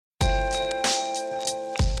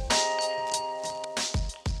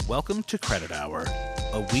Welcome to Credit Hour,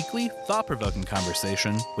 a weekly, thought-provoking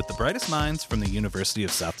conversation with the brightest minds from the University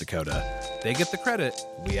of South Dakota. They get the credit,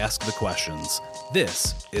 we ask the questions.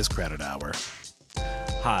 This is Credit Hour.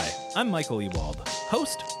 Hi, I'm Michael Ewald,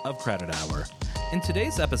 host of Credit Hour. In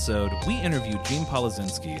today's episode, we interview Gene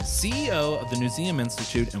Polizinski, CEO of the Newseum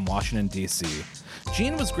Institute in Washington, D.C.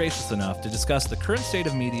 Gene was gracious enough to discuss the current state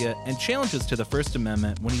of media and challenges to the First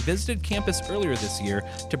Amendment when he visited campus earlier this year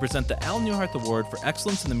to present the Al Newharth Award for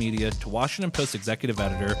Excellence in the Media to Washington Post executive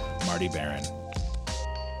editor Marty Baron.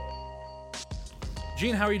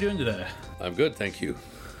 Gene, how are you doing today? I'm good, thank you.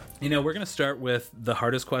 You know, we're going to start with the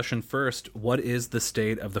hardest question first. What is the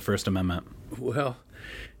state of the First Amendment? Well,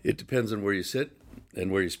 it depends on where you sit and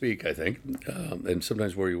where you speak, I think, and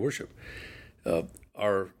sometimes where you worship.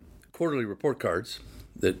 Our quarterly report cards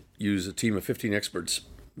that use a team of 15 experts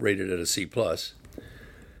rated at a C+, but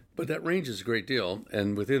that ranges a great deal,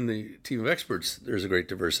 and within the team of experts, there's a great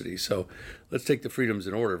diversity. So let's take the freedoms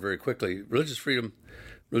in order very quickly. Religious freedom,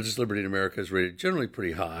 religious liberty in America is rated generally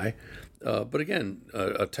pretty high, but again,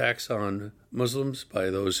 attacks on Muslims by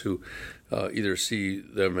those who either see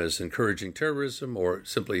them as encouraging terrorism or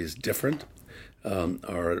simply as different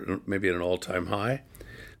are maybe at an all-time high.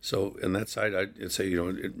 So on that side, I'd say,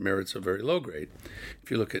 it merits a very low grade. If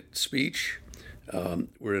you look at speech,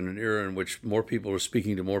 we're in an era in which more people are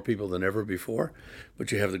speaking to more people than ever before,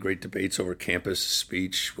 but you have the great debates over campus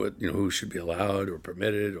speech, who should be allowed or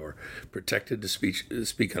permitted or protected to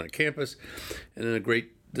speak on a campus, and then a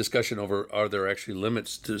great discussion over, are there actually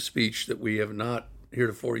limits to speech that we have not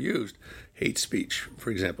heretofore used? Hate speech, for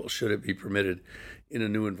example, should it be permitted in a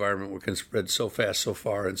new environment where it can spread so fast, so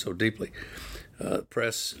far, and so deeply?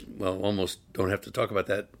 Press, almost don't have to talk about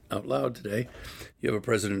that out loud today. You have a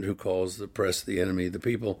president who calls the press the enemy of the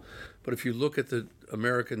people. But if you look at the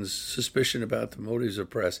Americans' suspicion about the motives of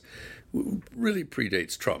press, really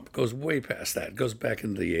predates Trump, goes way past that, goes back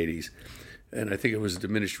into the 80s. And I think it was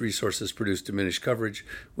diminished resources produced diminished coverage,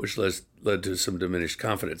 which led to some diminished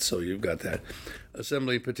confidence. So you've got that.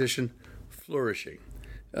 Assembly petition, flourishing.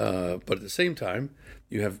 But at the same time,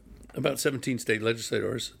 you have about 17 state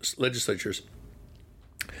legislatures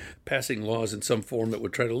passing laws in some form that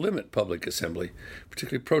would try to limit public assembly,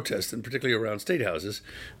 particularly protest, and particularly around state houses,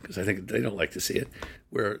 because I think they don't like to see it,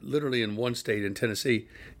 where literally in one state, in Tennessee,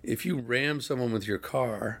 if you ram someone with your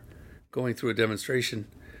car going through a demonstration,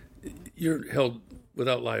 you're held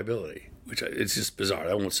without liability, which it's just bizarre.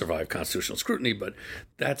 That won't survive constitutional scrutiny, but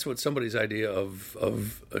that's what somebody's idea of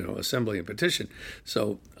assembly and petition.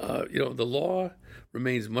 So, the law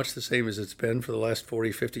remains much the same as it's been for the last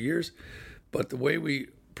 40, 50 years, but the way we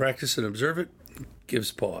practice and observe it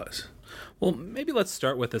gives pause. Well, maybe let's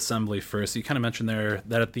start with assembly first. You kind of mentioned there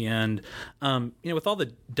that at the end, with all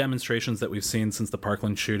the demonstrations that we've seen since the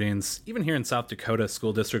Parkland shootings, even here in South Dakota,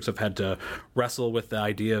 school districts have had to wrestle with the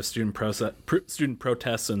idea of student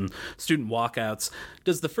protests and student walkouts.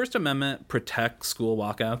 Does the First Amendment protect school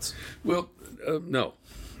walkouts? Well, no.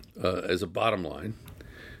 As a bottom line,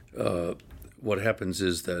 what happens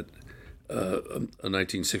is that a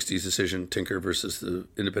 1960s decision, Tinker versus the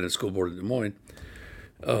Independent School Board in Des Moines,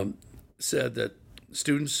 said that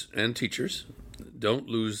students and teachers don't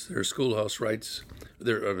lose their schoolhouse rights,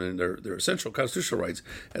 their essential constitutional rights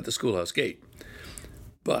at the schoolhouse gate.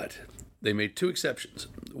 But they made two exceptions.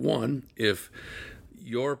 One, if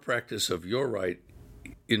your practice of your right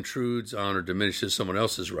intrudes on or diminishes someone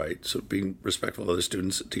else's right, so being respectful of other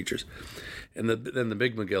students and teachers. And then the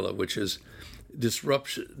big Megillah, which is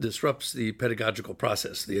disrupts the pedagogical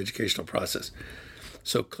process, the educational process.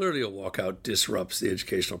 So clearly a walkout disrupts the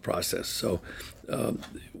educational process. So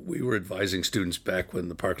we were advising students back when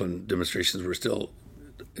the Parkland demonstrations were still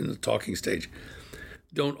in the talking stage.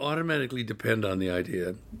 Don't automatically depend on the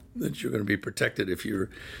idea that you're going to be protected if you're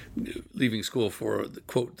leaving school for,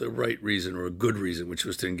 quote, the right reason or a good reason, which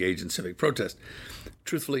was to engage in civic protest.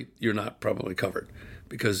 Truthfully, you're not probably covered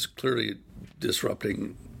because clearly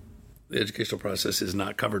disrupting the educational process is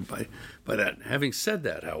not covered by that. Having said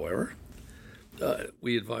that, however,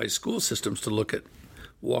 we advise school systems to look at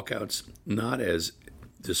walkouts not as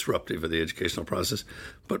disruptive of the educational process,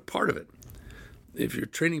 but part of it. If you're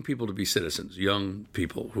training people to be citizens, young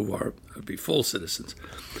people who are be full citizens,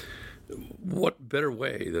 what better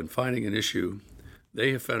way than finding an issue?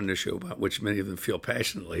 They have found an issue about which many of them feel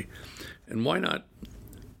passionately, and why not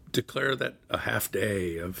declare that a half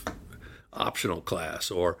day of optional class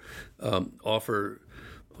or offer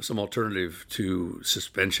some alternative to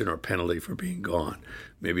suspension or penalty for being gone.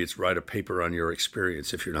 Maybe it's write a paper on your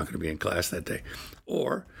experience if you're not going to be in class that day.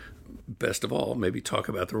 Or, best of all, maybe talk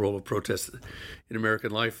about the role of protest in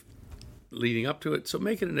American life leading up to it. So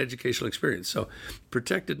make it an educational experience. So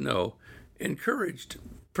protected, no. Encouraged,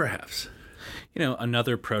 perhaps.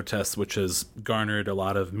 Another protest which has garnered a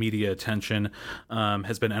lot of media attention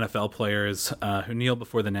has been NFL players who kneel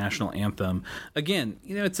before the national anthem. Again,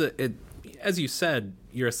 as you said,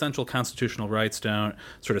 your essential constitutional rights don't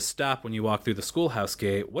sort of stop when you walk through the schoolhouse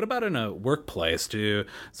gate. What about in a workplace? Do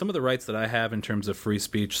some of the rights that I have in terms of free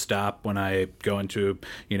speech stop when I go into,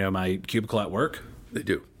 my cubicle at work? They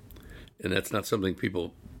do. And that's not something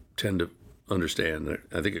people tend to understand.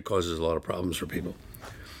 I think it causes a lot of problems for people.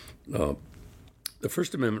 The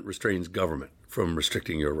First Amendment restrains government from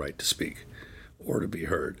restricting your right to speak or to be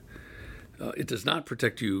heard. It does not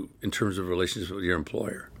protect you in terms of relationship with your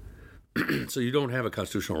employer. So you don't have a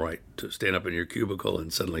constitutional right to stand up in your cubicle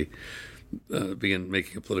and suddenly begin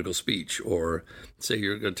making a political speech, or say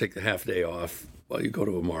you're going to take the half day off while you go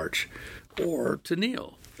to a march, or to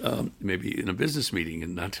kneel, maybe in a business meeting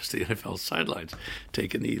and not just the NFL sidelines,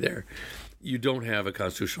 take a knee there. You don't have a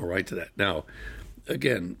constitutional right to that. Now,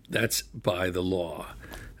 again, that's by the law.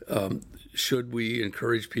 Should we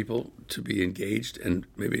encourage people to be engaged and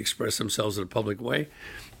maybe express themselves in a public way?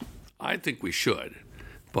 I think we should.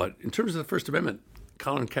 But in terms of the First Amendment,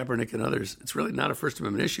 Colin Kaepernick and others, it's really not a First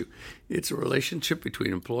Amendment issue. It's a relationship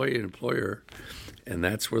between employee and employer, and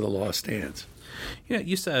that's where the law stands.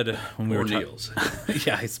 You said when we were Kneels.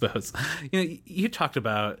 Yeah, I suppose. You talked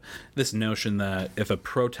about this notion that if a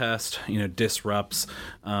protest, disrupts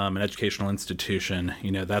an educational institution,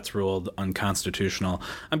 that's ruled unconstitutional.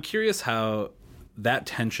 I'm curious how that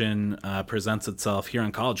tension presents itself here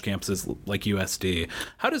on college campuses like USD.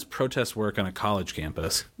 How does protest work on a college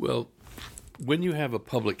campus? Well, when you have a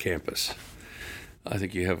public campus, I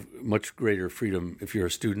think you have much greater freedom if you're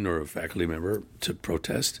a student or a faculty member to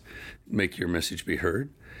protest, make your message be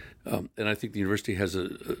heard. And I think the university has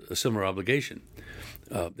a similar obligation.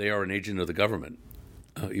 They are an agent of the government,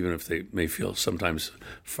 even if they may feel sometimes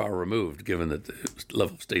far removed, given that the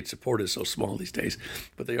level of state support is so small these days.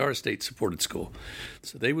 But they are a state-supported school.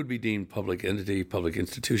 So they would be deemed public entity, public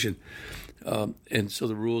institution. And so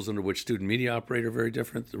the rules under which student media operate are very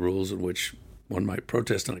different. The rules in which one might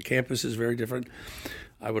protest on a campus is very different.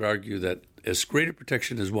 I would argue that as great a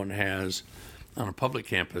protection as one has on a public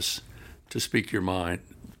campus to speak your mind,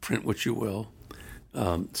 print what you will,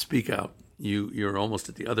 speak out, you're almost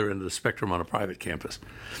at the other end of the spectrum on a private campus.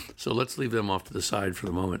 So let's leave them off to the side for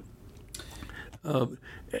the moment.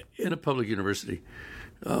 In a public university,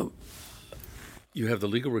 you have the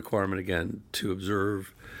legal requirement, again, to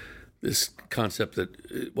observe this concept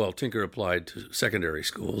that, Tinker applied to secondary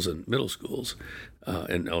schools and middle schools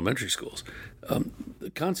and elementary schools. The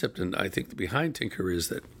concept, and I think behind Tinker, is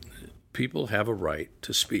that people have a right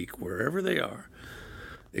to speak wherever they are,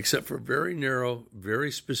 except for very narrow,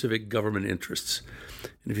 very specific government interests.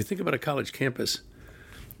 And if you think about a college campus,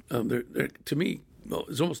 to me,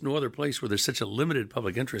 there's almost no other place where there's such a limited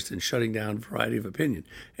public interest in shutting down a variety of opinion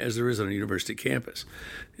as there is on a university campus.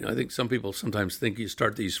 I think some people sometimes think you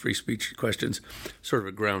start these free speech questions sort of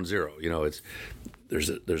at ground zero.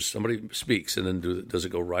 There's somebody speaks, and then does it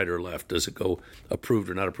go right or left? Does it go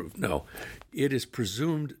approved or not approved? No. It is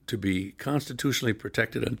presumed to be constitutionally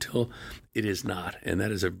protected until it is not, and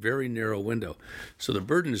that is a very narrow window. So the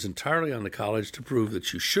burden is entirely on the college to prove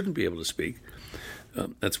that you shouldn't be able to speak.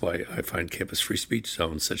 That's why I find campus free speech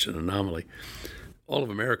zones such an anomaly. All of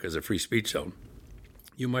America is a free speech zone.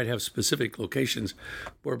 You might have specific locations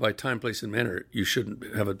where by time, place, and manner you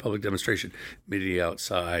shouldn't have a public demonstration. Immediately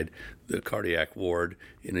outside the cardiac ward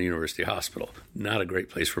in a university hospital. Not a great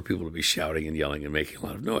place for people to be shouting and yelling and making a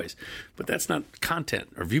lot of noise. But that's not content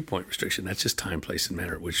or viewpoint restriction. That's just time, place, and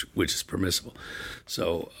manner, which is permissible.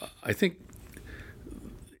 So I think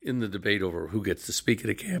in the debate over who gets to speak at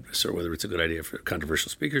a campus or whether it's a good idea for controversial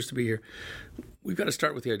speakers to be here, we've got to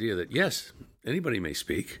start with the idea that, yes, anybody may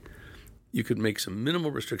speak. You could make some minimal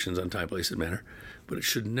restrictions on time, place, and manner, but it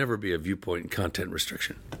should never be a viewpoint and content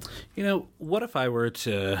restriction. What if I were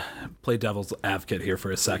to play devil's advocate here for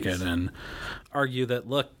a second and argue that,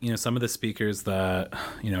 look, some of the speakers that,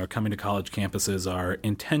 are coming to college campuses are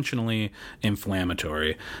intentionally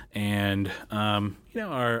inflammatory and,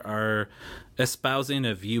 are espousing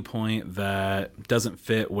a viewpoint that doesn't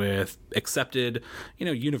fit with accepted,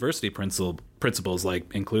 university principles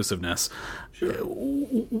like inclusiveness. Sure.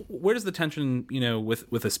 Where does the tension,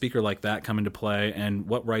 with a speaker like that come into play, and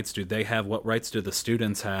what rights do they have? What rights do the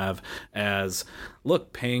students have as,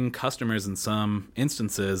 paying customers in some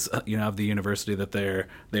instances, of the university that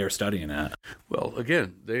they are studying at? Well,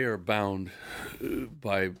 again, they are bound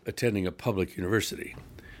by attending a public university.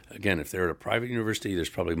 Again, if they're at a private university, there's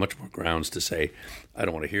probably much more grounds to say, I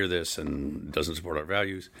don't want to hear this and it doesn't support our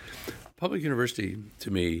values. Public university,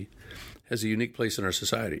 to me, has a unique place in our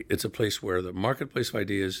society. It's a place where the marketplace of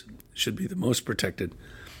ideas should be the most protected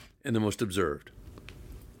and the most observed.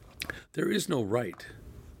 There is no right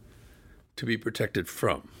to be protected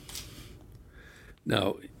from.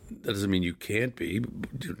 Now, that doesn't mean you can't be.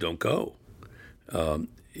 Don't go.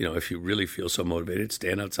 If you really feel so motivated,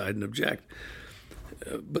 stand outside and object.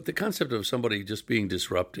 But the concept of somebody just being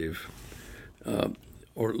disruptive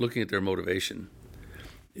or looking at their motivation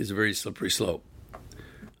is a very slippery slope.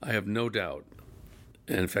 I have no doubt,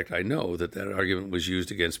 and in fact I know that argument was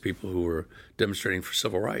used against people who were demonstrating for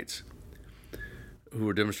civil rights, who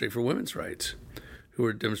were demonstrating for women's rights, who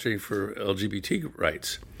were demonstrating for LGBT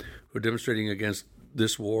rights, who were demonstrating against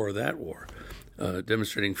this war or that war,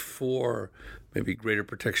 demonstrating for maybe greater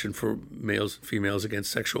protection for males and females against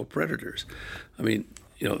sexual predators. I mean,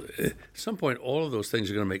 at some point, all of those things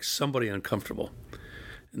are going to make somebody uncomfortable.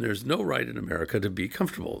 And there's no right in America to be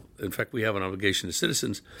comfortable. In fact, we have an obligation as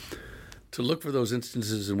citizens to look for those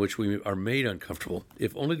instances in which we are made uncomfortable,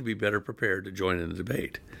 if only to be better prepared to join in the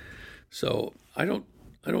debate. So I don't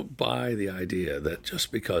buy the idea that just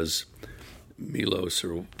because Milos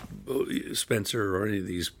or Spencer or any of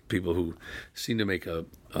these people who seem to make a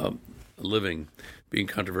living being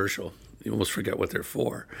controversial, you almost forget what they're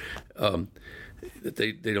for, that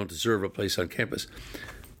they don't deserve a place on campus.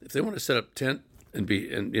 If they want to set up tent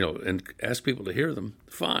and ask people to hear them,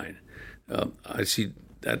 fine. I see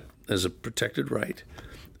that as a protected right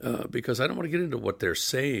because I don't want to get into what they're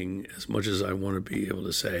saying as much as I want to be able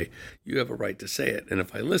to say, you have a right to say it. And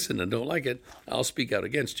if I listen and don't like it, I'll speak out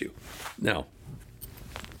against you. Now,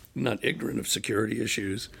 I'm not ignorant of security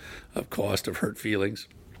issues, of cost, of hurt feelings.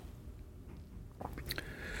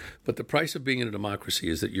 But the price of being in a democracy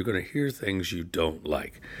is that you're going to hear things you don't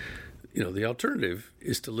like. The alternative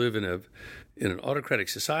is to live in an autocratic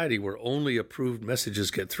society where only approved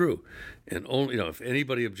messages get through. And only, if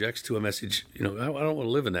anybody objects to a message, I don't want to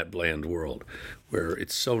live in that bland world where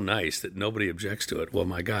it's so nice that nobody objects to it. Well,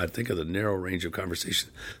 my God, think of the narrow range of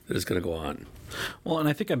conversation that is going to go on. Well, and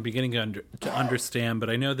I think I'm beginning to understand, but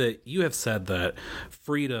I know that you have said that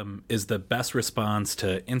freedom is the best response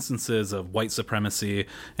to instances of white supremacy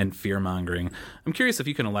and fear-mongering. I'm curious if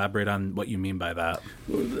you can elaborate on what you mean by that.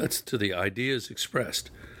 Well, that's to the ideas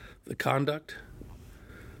expressed. The conduct,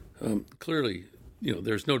 clearly,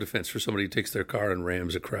 there's no defense for somebody who takes their car and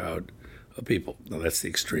rams a crowd of people. Now, that's the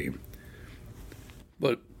extreme.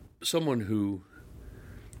 But someone who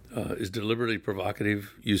is deliberately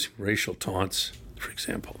provocative, using racial taunts, for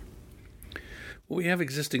example, well, we have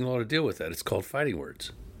existing law to deal with that. It's called fighting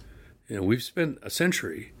words. We've spent a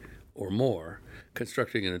century or more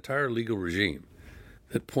constructing an entire legal regime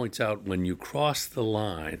that points out when you cross the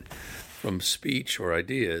line from speech or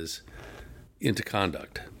ideas into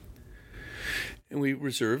conduct. And we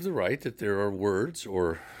reserve the right that there are words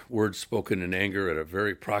or words spoken in anger at a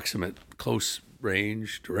very proximate, close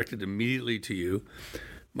range, directed immediately to you,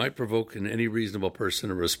 might provoke in any reasonable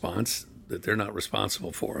person a response that they're not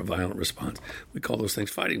responsible for, a violent response. We call those things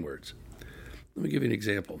fighting words. Let me give you an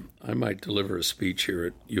example. I might deliver a speech here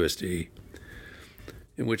at USD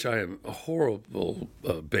in which I am a horrible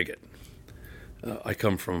bigot. I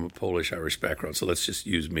come from a Polish-Irish background, so let's just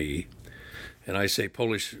use me. And I say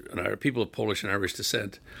Polish and people of Polish and Irish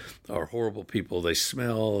descent are horrible people. They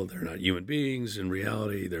smell. They're not human beings. In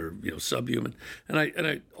reality, they're subhuman. And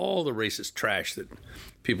I all the racist trash that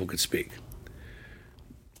people could speak.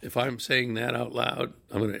 If I'm saying that out loud,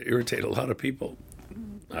 I'm going to irritate a lot of people.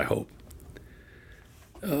 I hope.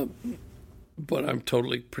 But I'm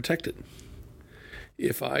totally protected.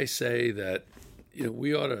 If I say that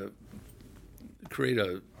we ought to create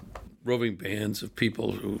a roving bands of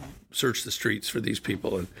people who search the streets for these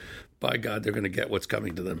people, and by God, they're going to get what's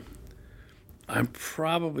coming to them, I'm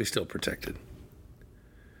probably still protected.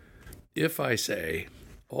 If I say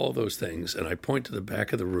all those things and I point to the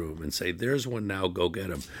back of the room and say, there's one now, go get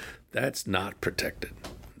him, that's not protected.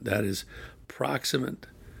 That is proximate,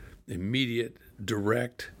 immediate,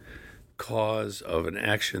 direct cause of an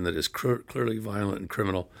action that is clearly violent and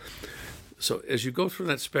criminal. So as you go through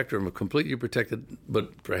that spectrum of completely protected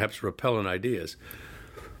but perhaps repellent ideas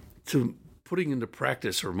to putting into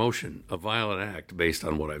practice or motion a violent act based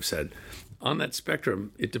on what I've said, on that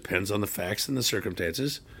spectrum, it depends on the facts and the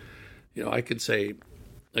circumstances. I could say,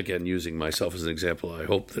 again, using myself as an example, I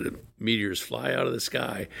hope that meteors fly out of the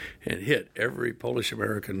sky and hit every Polish,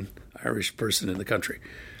 American, Irish person in the country.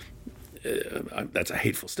 That's a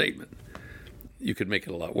hateful statement. You could make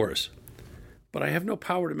it a lot worse. But I have no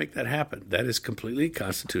power to make that happen. That is completely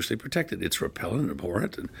constitutionally protected. It's repellent and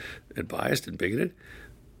abhorrent and biased and bigoted.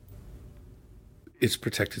 It's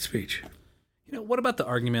protected speech. What about the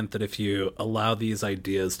argument that if you allow these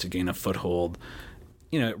ideas to gain a foothold,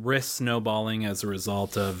 it risks snowballing as a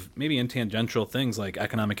result of maybe in tangential things like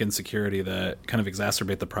economic insecurity that kind of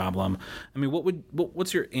exacerbate the problem? I mean,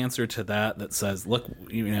 what's your answer to that says, look,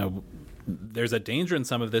 there's a danger in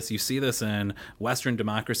some of this. You see this in Western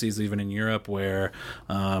democracies, even in Europe, where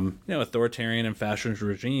authoritarian and fascist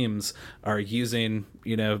regimes are using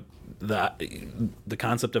the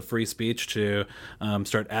concept of free speech to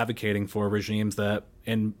start advocating for regimes that,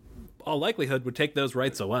 in all likelihood, would take those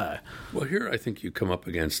rights away. Well, here I think you come up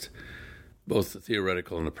against both the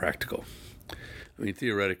theoretical and the practical. I mean,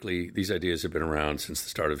 theoretically, these ideas have been around since the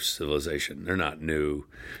start of civilization. They're not new.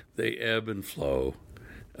 They ebb and flow.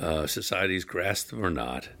 Societies grasp them or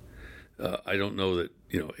not. I don't know that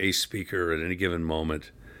a speaker at any given moment,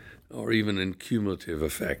 or even in cumulative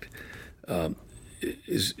effect,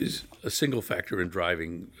 is a single factor in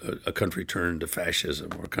driving a country turn to fascism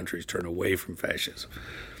or countries turn away from fascism.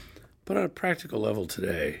 But on a practical level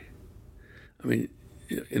today, I mean,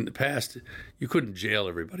 in the past, you couldn't jail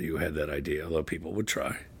everybody who had that idea, although people would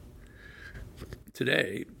try.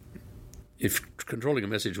 Today, if controlling a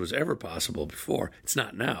message was ever possible before, it's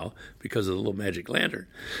not now because of the little magic lantern.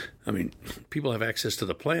 I mean, people have access to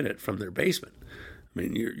the planet from their basement. I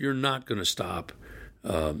mean, you're not going to stop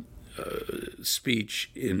speech,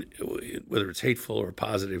 in whether it's hateful or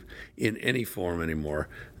positive, in any form anymore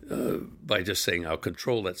by just saying, I'll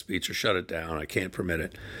control that speech or shut it down. I can't permit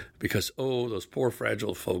it because, those poor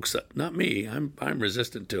fragile folks, not me, I'm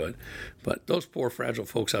resistant to it, but those poor fragile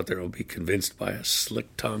folks out there will be convinced by a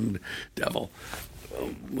slick-tongued devil.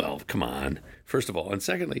 Well, come on, first of all. And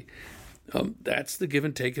secondly, that's the give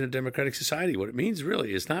and take in a democratic society. What it means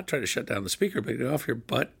really is not try to shut down the speaker, but get off your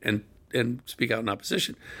butt and speak out in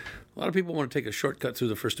opposition. A lot of people want to take a shortcut through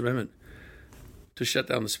the First Amendment to shut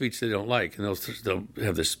down the speech they don't like, and they'll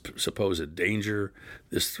have this supposed danger,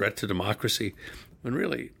 this threat to democracy, when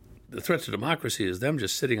really the threat to democracy is them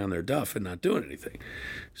just sitting on their duff and not doing anything.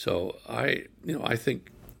 So I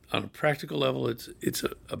think on a practical level, it's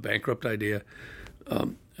a bankrupt idea.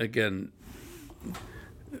 Again,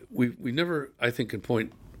 we never, I think, can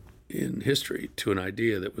point in history to an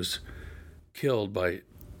idea that was killed by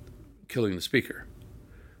killing the speaker.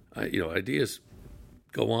 Ideas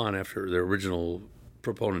go on after their original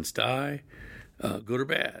proponents die, good or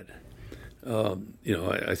bad.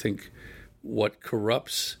 I think what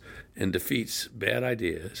corrupts and defeats bad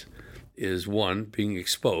ideas is, one, being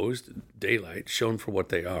exposed, daylight, shown for what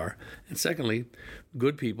they are, and secondly,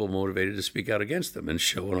 good people motivated to speak out against them and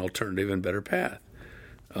show an alternative and better path.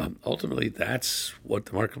 Ultimately, that's what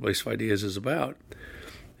the marketplace of ideas is about.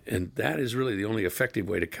 And that is really the only effective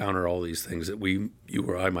way to counter all these things that you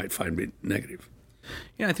or I might find negative.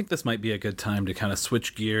 Yeah, I think this might be a good time to kind of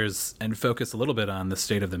switch gears and focus a little bit on the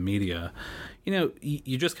state of the media.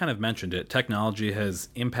 You just kind of mentioned it. Technology has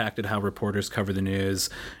impacted how reporters cover the news,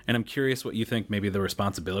 and I'm curious what you think maybe the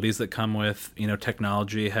responsibilities that come with,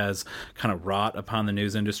 technology has kind of wrought upon the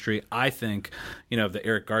news industry. I think, of the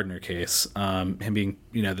Eric Gardner case, him being,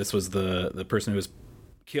 this was the person who was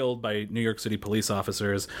killed by New York City police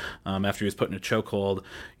officers after he was put in a chokehold.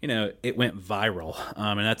 It went viral.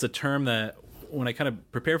 And that's a term that when I kind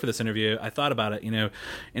of prepared for this interview, I thought about it,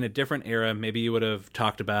 in a different era, maybe you would have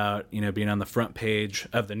talked about, being on the front page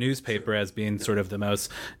of the newspaper as being sort of the most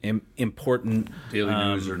important. Daily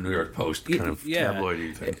News or New York Post kind of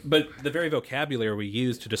tabloid thing. But the very vocabulary we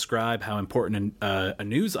use to describe how important a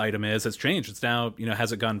news item is has changed. It's now,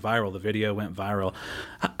 has it gone viral? The video went viral.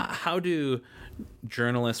 How do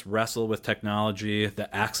journalists wrestle with technology,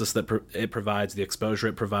 the access that it provides, the exposure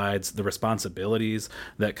it provides, the responsibilities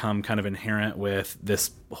that come kind of inherent with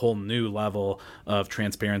this whole new level of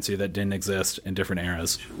transparency that didn't exist in different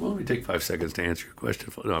eras? Well, let me take 5 seconds to answer your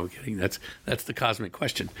question. No, I'm kidding. That's the cosmic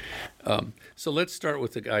question. So let's start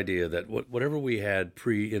with the idea that whatever we had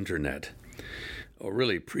pre-internet, or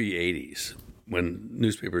really pre-'80s, when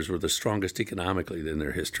newspapers were the strongest economically in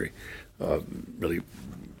their history,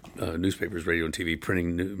 newspapers, radio, and TV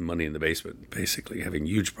printing money in the basement, basically having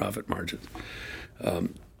huge profit margins.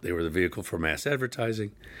 They were the vehicle for mass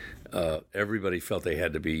advertising. Everybody felt they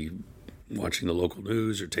had to be watching the local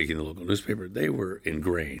news or taking the local newspaper. They were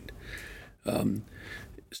ingrained.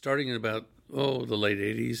 Starting in about the late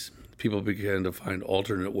 80s, people began to find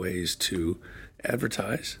alternate ways to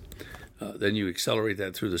advertise. Then you accelerate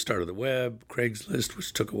that through the start of the web, Craigslist,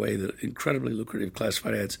 which took away the incredibly lucrative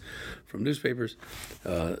classified ads from newspapers,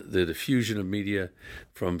 the diffusion of media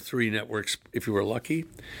from 3 networks, if you were lucky,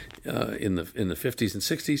 in the 50s and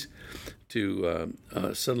 60s, to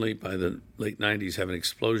suddenly by the late 90s have an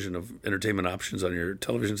explosion of entertainment options on your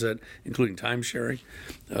television set, including time sharing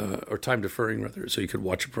or time deferring, rather, so you could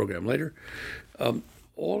watch a program later.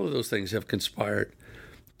 All of those things have conspired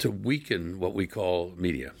to weaken what we call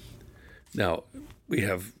media. Now, we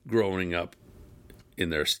have growing up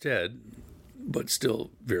in their stead, but still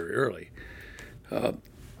very early,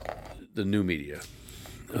 the new media,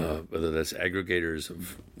 whether that's aggregators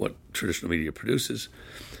of what traditional media produces,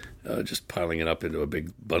 just piling it up into a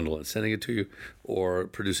big bundle and sending it to you, or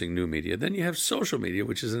producing new media. Then you have social media,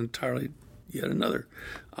 which is entirely yet another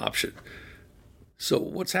option. So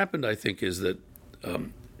what's happened, I think, is that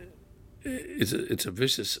it's a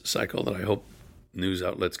vicious cycle that I hope news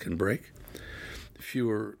outlets can break.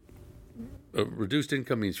 Reduced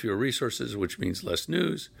income means fewer resources, which means less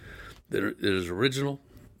news that is original,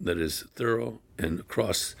 that is thorough, and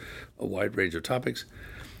across a wide range of topics.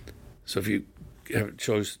 So if you have a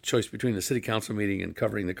choice between the city council meeting and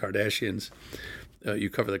covering the Kardashians,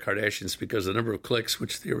 you cover the Kardashians because the number of clicks,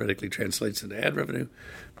 which theoretically translates into ad revenue,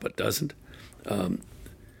 but doesn't,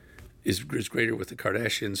 is greater with the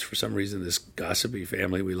Kardashians for some reason, this gossipy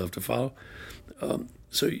family we love to follow.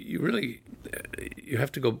 So you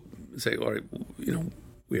have to go say, all right,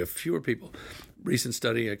 we have fewer people. Recent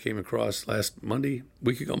study I came across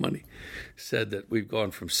week ago Monday, said that we've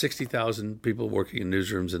gone from 60,000 people working in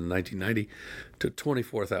newsrooms in 1990 to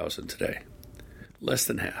 24,000 today, less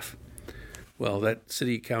than half. Well, that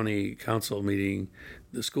city, county, council meeting,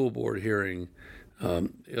 the school board hearing, the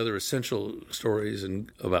other essential stories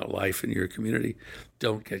about life in your community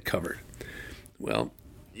don't get covered. Well,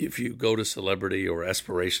 if you go to celebrity or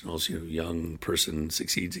aspirationals, young person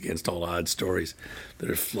succeeds against all odds stories that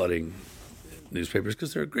are flooding newspapers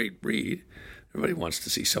because they're a great read. Everybody wants to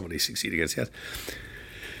see somebody succeed against the odds.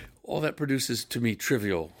 All that produces, to me,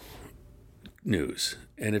 trivial news.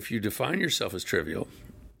 And if you define yourself as trivial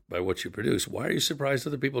by what you produce, why are you surprised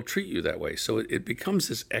other people treat you that way? So it becomes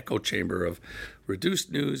this echo chamber of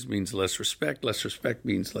reduced news means less respect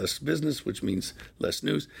means less business, which means less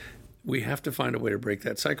news. We have to find a way to break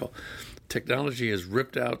that cycle. Technology has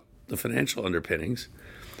ripped out the financial underpinnings,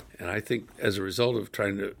 and I think as a result of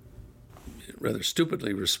trying to rather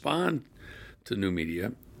stupidly respond to new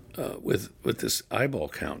media with this eyeball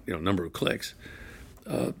count, number of clicks,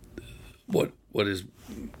 what is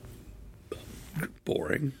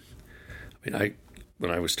boring. I mean, when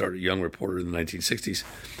I was started a young reporter in the 1960s,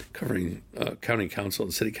 covering county council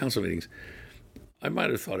and city council meetings, I might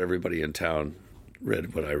have thought everybody in town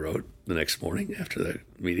read what I wrote the next morning after the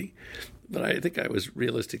meeting, but I think I was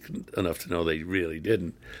realistic enough to know they really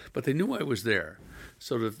didn't. But they knew I was there,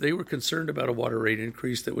 so that if they were concerned about a water rate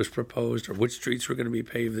increase that was proposed, or which streets were going to be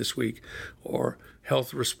paved this week, or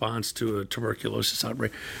health response to a tuberculosis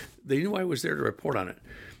outbreak, they knew I was there to report on it.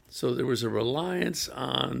 So there was a reliance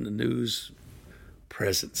on the news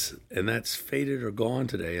presence, and that's faded or gone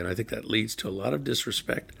today, and I think that leads to a lot of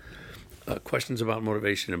disrespect, questions about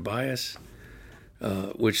motivation and bias,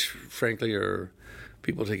 which, frankly, are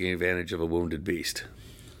people taking advantage of a wounded beast.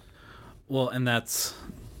 Well, and that's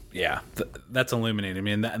illuminating. I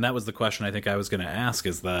mean, and that was the question I think I was going to ask,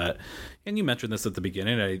 is that, and you mentioned this at the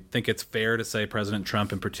beginning, I think it's fair to say President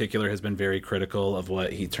Trump in particular has been very critical of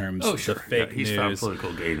what he terms the fake news. He's found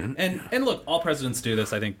political gain. And look, all presidents do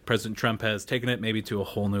this. I think President Trump has taken it maybe to a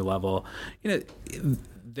whole new level.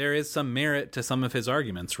 There is some merit to some of his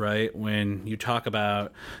arguments, right? When you talk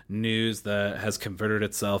about news that has converted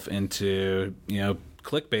itself into,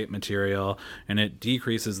 clickbait material, and it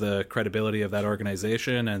decreases the credibility of that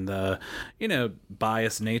organization and the,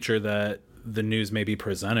 biased nature that the news may be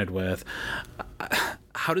presented with.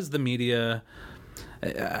 How does the media,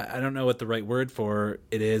 I don't know what the right word for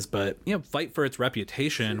it is, but, fight for its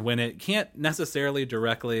reputation when it can't necessarily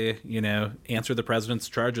directly, answer the president's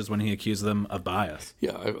charges when he accuses them of bias?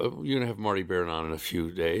 Yeah, you're going to have Marty Baron on in a few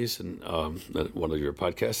days, and one of your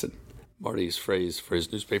podcasts, and Marty's phrase for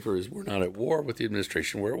his newspaper is, "We're not at war with the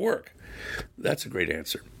administration, we're at work." That's a great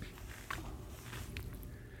answer.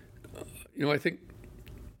 I think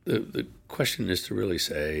the question is to really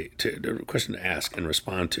say, the question to ask and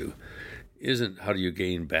respond to isn't how do you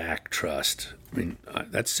gain back trust. I mean,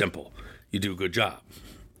 that's simple. You do a good job.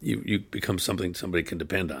 You become something somebody can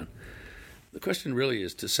depend on. The question really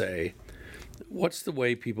is to say, what's the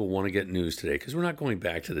way people want to get news today? Because we're not going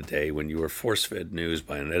back to the day when you were force-fed news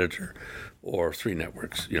by an editor or 3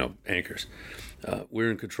 networks, anchors.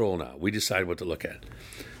 We're in control now. We decide what to look at.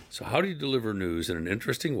 So how do you deliver news in an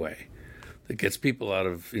interesting way that gets people out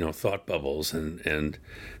of thought bubbles and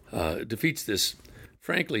defeats this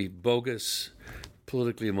frankly bogus,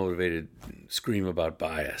 politically motivated scream about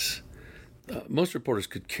bias? Most reporters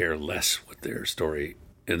could care less what their story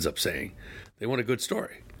ends up saying. They want a good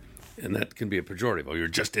story, and that can be a pejorative. Oh, you're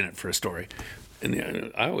just in it for a story.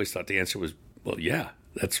 And I always thought the answer was, well, yeah,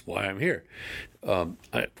 that's why I'm here. Of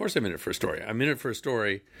course I'm in it for a story. I'm in it for a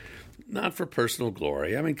story, not for personal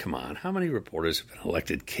glory. I mean, come on. How many reporters have been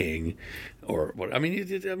elected king or what? I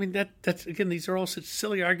mean, that's again, these are all such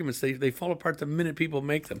silly arguments. They fall apart the minute people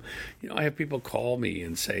make them. I have people call me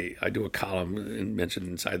and say, I do a column and mention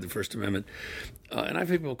inside the First Amendment. And I have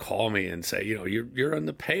people call me and say, you're on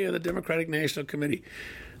the pay of the Democratic National Committee.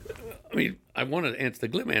 I mean, I want to answer the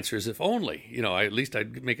glib answer is if only, at least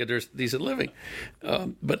I'd make a decent living.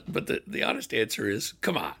 But the honest answer is,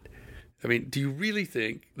 come on. I mean, do you really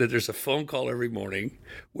think that there's a phone call every morning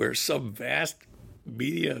where some vast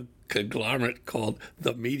media conglomerate called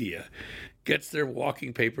the media gets their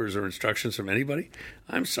walking papers or instructions from anybody?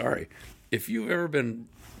 I'm sorry. If you've ever been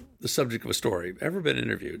the subject of a story, ever been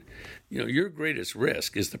interviewed, your greatest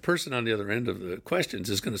risk is the person on the other end of the questions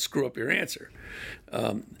is going to screw up your answer.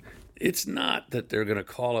 It's not that they're going to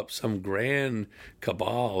call up some grand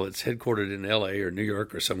cabal that's headquartered in L.A. or New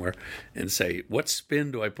York or somewhere and say, what spin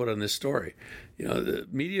do I put on this story? The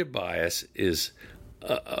media bias is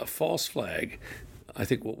a false flag. I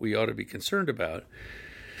think what we ought to be concerned about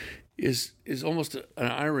is almost an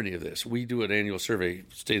irony of this. We do an annual survey,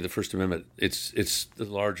 State of the First Amendment. It's the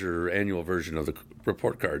larger annual version of the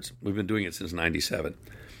report cards. We've been doing it since 1997.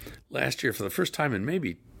 Last year, for the first time in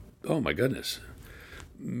maybe, oh my goodness,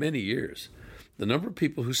 many years, the number of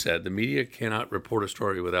people who said the media cannot report a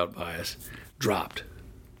story without bias dropped.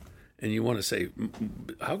 And you want to say,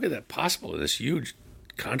 how could that possible in this huge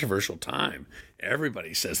controversial time?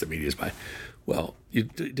 Everybody says the media is biased. Well, you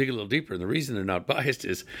dig a little deeper, and the reason they're not biased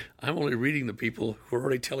is I'm only reading the people who are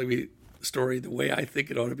already telling me the story the way I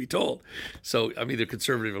think it ought to be told. So I'm either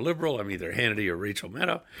conservative or liberal. I'm either Hannity or Rachel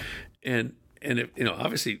Maddow. And if,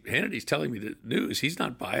 obviously Hannity's telling me the news. He's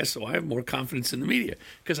not biased, so I have more confidence in the media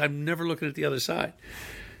because I'm never looking at the other side.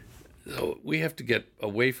 So we have to get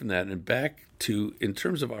away from that and back to, in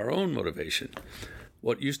terms of our own motivation,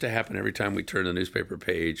 what used to happen every time we turned the newspaper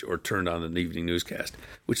page or turned on the evening newscast,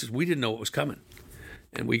 which is we didn't know what was coming.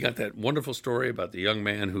 And we got that wonderful story about the young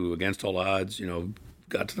man who, against all odds,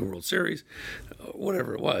 got to the World Series,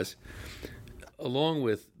 whatever it was, along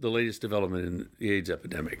with the latest development in the AIDS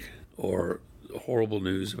epidemic or horrible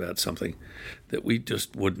news about something that we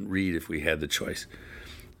just wouldn't read if we had the choice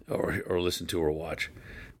or listen to or watch.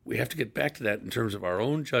 We have to get back to that in terms of our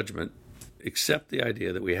own judgment, accept the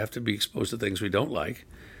idea that we have to be exposed to things we don't like,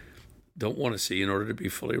 don't want to see in order to be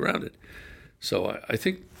fully rounded. So I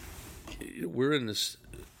think we're in this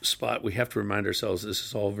spot. We have to remind ourselves this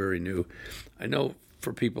is all very new. I know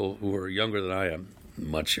for people who are younger than I am,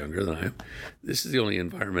 much younger than I am, this is the only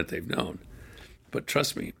environment they've known. But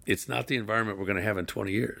trust me, it's not the environment we're going to have in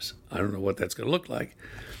 20 years. I don't know what that's going to look like.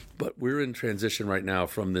 But we're in transition right now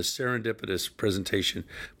from this serendipitous presentation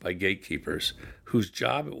by gatekeepers whose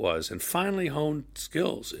job it was and finally honed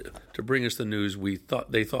skills to bring us the news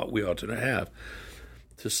they thought we ought to have,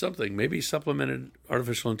 to something maybe supplemented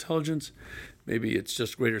artificial intelligence. Maybe it's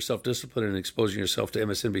just greater self-discipline and exposing yourself to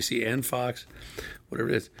MSNBC and Fox, whatever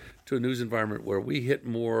it is, to a news environment where we hit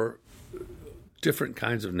more different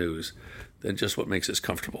kinds of news than just what makes us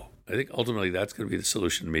comfortable. I think ultimately that's going to be the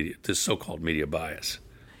solution to media, this so-called media bias.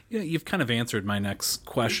 Yeah, you've kind of answered my next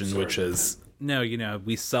question, which is, no,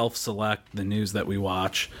 we self-select the news that we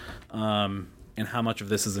watch, and how much of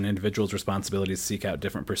this is an individual's responsibility to seek out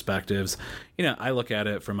different perspectives. I look at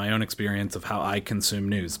it from my own experience of how I consume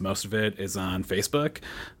news. Most of it is on Facebook,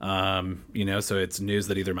 so it's news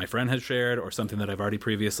that either my friend has shared or something that I've already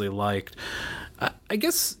previously liked. I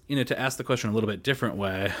guess, to ask the question a little bit different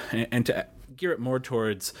way and to gear it more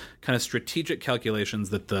towards kind of strategic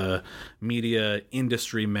calculations that the media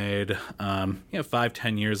industry made,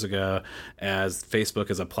 5-10 years ago as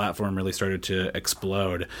Facebook as a platform really started to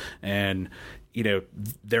explode. And,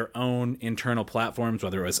 their own internal platforms,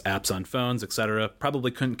 whether it was apps on phones, et cetera, probably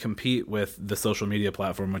couldn't compete with the social media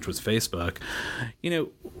platform, which was Facebook.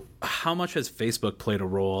 How much has Facebook played a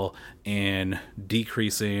role in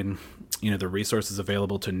decreasing the resources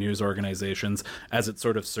available to news organizations as it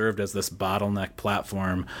sort of served as this bottleneck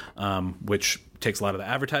platform, which takes a lot of the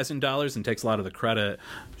advertising dollars and takes a lot of the credit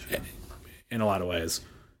in a lot of ways?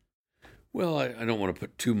 Well, I don't want to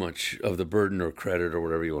put too much of the burden or credit or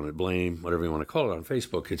whatever you want to blame, whatever you want to call it on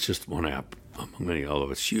Facebook. It's just one app among many,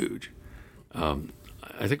 although it's huge.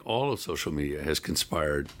 I think all of social media has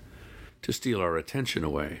conspired to steal our attention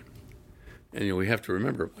away. And we have to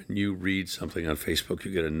remember, when you read something on Facebook,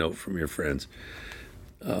 you get a note from your friends.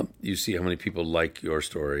 You see how many people like your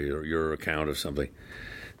story or your account of something,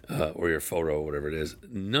 or your photo, or whatever it is.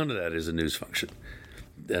 None of that is a news function.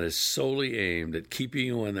 That is solely aimed at keeping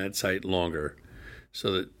you on that site longer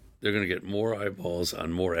so that they're going to get more eyeballs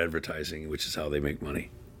on more advertising, which is how they make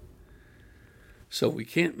money. So we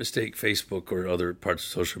can't mistake Facebook or other parts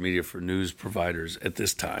of social media for news providers at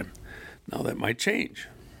this time. Now, that might change.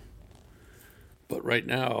 But right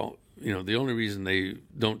now, the only reason they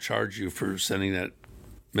don't charge you for sending that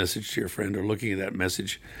message to your friend or looking at that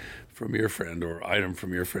message from your friend or item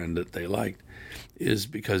from your friend that they liked is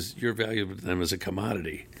because you're valuable to them as a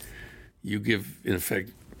commodity. You give, in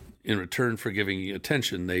effect, in return for giving you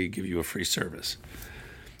attention, they give you a free service.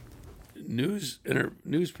 News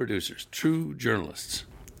producers, true journalists,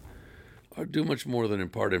 do much more than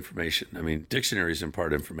impart information. I mean, dictionaries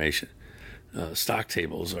impart information. Stock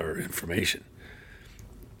tables are information.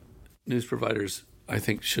 News providers, I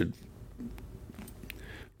think, should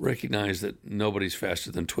recognize that nobody's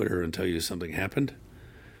faster than Twitter and tell you something happened.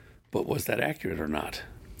 But was that accurate or not?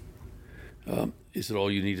 Is it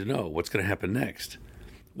all you need to know? What's going to happen next?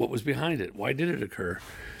 What was behind it? Why did it occur?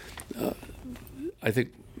 I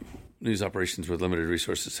think news operations with limited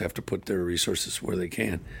resources have to put their resources where they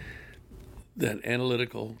can. That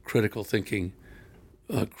analytical, critical thinking,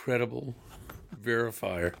 credible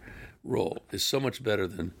verifier role is so much better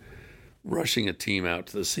than rushing a team out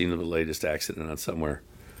to the scene of the latest accident on somewhere.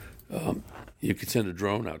 You can send a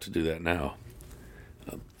drone out to do that now.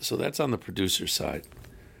 So that's on the producer side.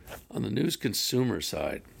 On the news consumer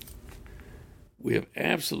side, we have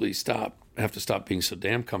absolutely have to stop being so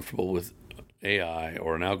damn comfortable with AI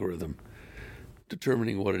or an algorithm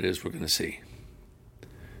determining what it is we're going to see.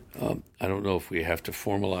 I don't know if we have to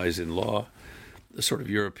formalize in law the sort of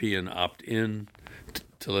European opt-in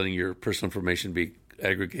to letting your personal information be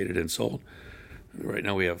aggregated and sold. Right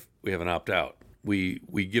now we have an opt-out. We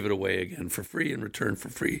give it away again for free in return for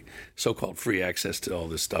free, so-called free access to all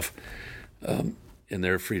this stuff, and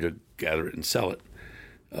they're free to gather it and sell it.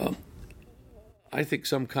 I think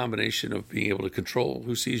some combination of being able to control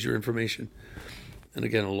who sees your information, and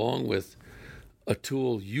again, along with a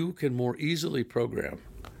tool you can more easily program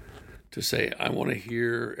to say, I want to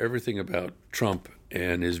hear everything about Trump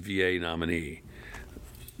and his VA nominee.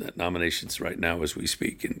 That nomination's right now as we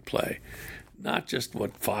speak in play. Not just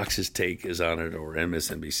what Fox's take is on it or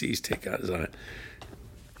MSNBC's take is on it.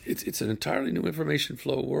 It's an entirely new information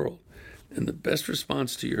flow world. And the best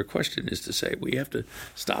response to your question is to say we have to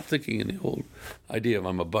stop thinking in the old idea of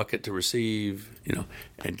I'm a bucket to receive,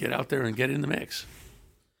 and get out there and get in the mix.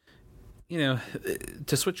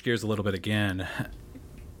 To switch gears a little bit again,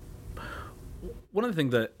 one of the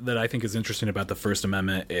things that I think is interesting about the First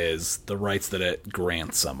Amendment is the rights that it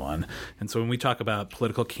grants someone. And so when we talk about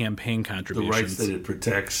political campaign contributions... The rights that it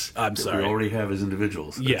protects we already have as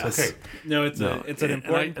individuals. Yes. Okay. No, it's an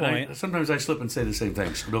important point. Sometimes I slip and say the same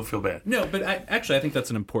thing, so don't feel bad. No, but I think that's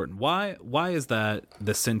an important... Why is that,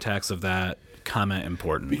 the syntax of that comment,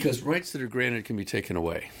 important? Because rights that are granted can be taken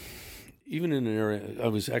away. Even in an area... I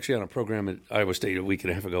was actually on a program at Iowa State a week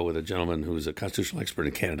and a half ago with a gentleman who was a constitutional expert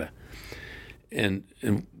in Canada. And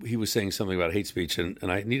he was saying something about hate speech, and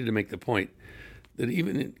I needed to make the point that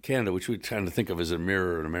even in Canada, which we kind of think of as a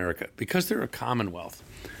mirror in America, because they're a commonwealth,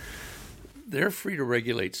 they're free to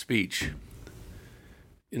regulate speech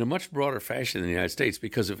in a much broader fashion than the United States,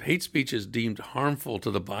 because if hate speech is deemed harmful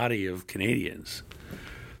to the body of Canadians,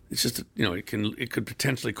 it's just, it could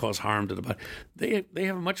potentially cause harm to the body. They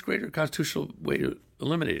have a much greater constitutional way to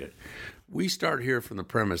eliminate it. We start here from the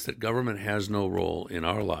premise that government has no role in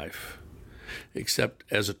our life except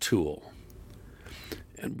as a tool.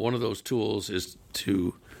 And one of those tools is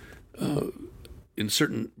to, in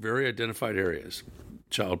certain very identified areas,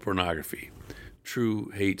 child pornography, true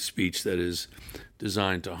hate speech that is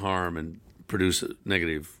designed to harm and produce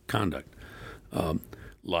negative conduct,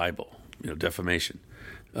 libel, defamation.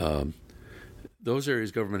 Those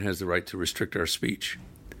areas government has the right to restrict our speech,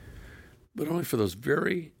 but only for those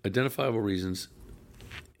very identifiable reasons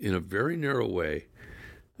in a very narrow way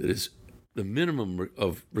that is the minimum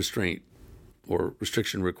of restraint or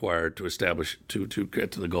restriction required to establish, to get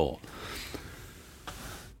to the goal.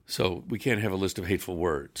 So we can't have a list of hateful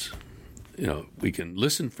words. We can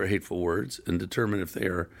listen for hateful words and determine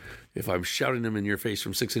if I'm shouting them in your face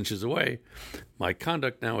from 6 inches away, my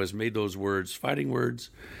conduct now has made those words fighting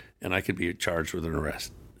words, and I could be charged with an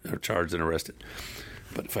arrest, or charged and arrested.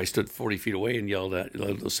 But if I stood 40 feet away and yelled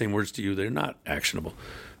those same words to you, they're not actionable.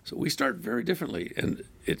 So we start very differently. And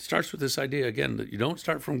it starts with this idea, again, that you don't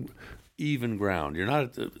start from even ground. You're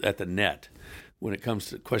not at the net when it comes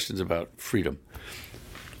to questions about freedom.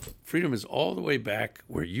 Freedom is all the way back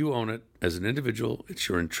where you own it as an individual. It's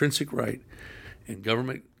your intrinsic right, and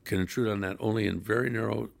government can intrude on that only in very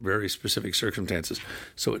narrow, very specific circumstances.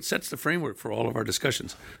 So it sets the framework for all of our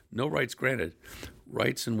discussions. No rights granted.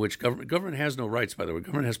 Rights in which government has no rights, by the way.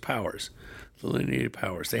 Government has powers, delineated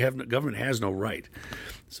powers. Government has no right.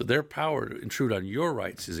 So their power to intrude on your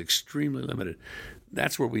rights is extremely limited.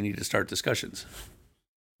 That's where we need to start discussions.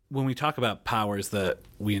 When we talk about powers that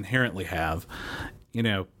we inherently have,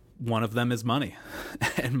 one of them is money,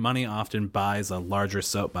 and money often buys a larger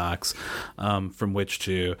soapbox from which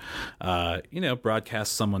to,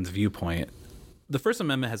 broadcast someone's viewpoint. The First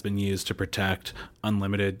Amendment has been used to protect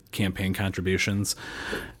unlimited campaign contributions.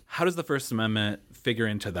 How does the First Amendment figure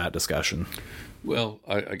into that discussion? Well,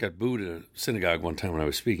 I got booed at a synagogue one time when I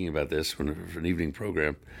was speaking about this for an evening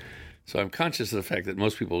program. So I'm conscious of the fact that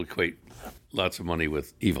most people equate lots of money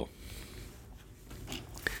with evil.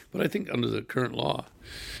 But I think under the current law,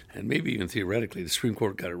 and maybe even theoretically, the Supreme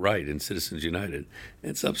Court got it right in Citizens United,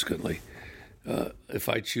 and subsequently, if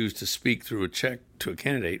I choose to speak through a check to a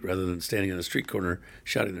candidate rather than standing on the street corner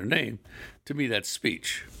shouting their name, to me that's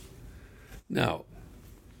speech. Now,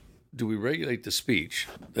 do we regulate the speech,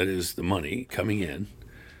 that is the money coming in,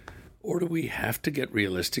 or do we have to get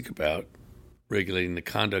realistic about regulating the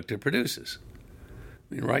conduct it produces?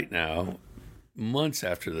 I mean, right now, months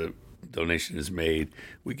after the donation is made,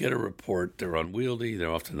 we get a report. They're unwieldy. They're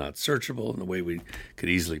often not searchable in the way we could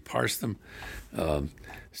easily parse them.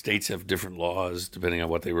 States have different laws depending on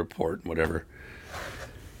what they report and whatever.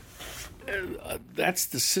 That's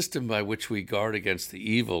the system by which we guard against the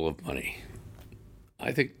evil of money.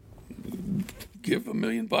 I think give $1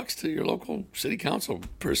 million to your local city council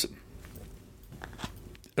person.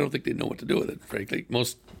 I don't think they know what to do with it, frankly,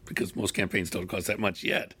 because most campaigns don't cost that much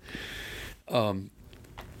yet.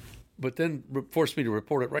 But then force me to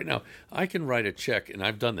report it right now. I can write a check, and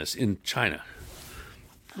I've done this in China.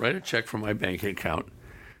 Write a check from my bank account.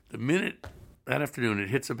 The minute that afternoon it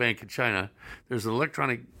hits a bank in China, there's an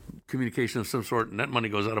electronic communication of some sort, and that money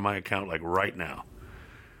goes out of my account like right now.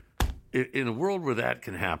 In a world where that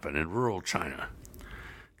can happen in rural China,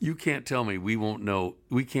 you can't tell me we won't know.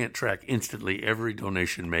 We can't track instantly every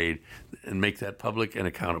donation made and make that public and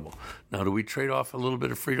accountable. Now, do we trade off a little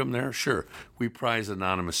bit of freedom there? Sure. We prize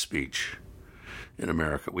anonymous speech in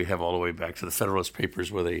America. We have all the way back to the Federalist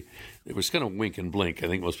Papers where they was kind of wink and blink. I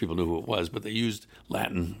think most people knew who it was, but they used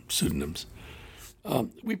Latin pseudonyms.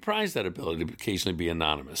 We prize that ability to occasionally be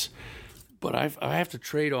anonymous. But I have to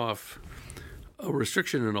trade off a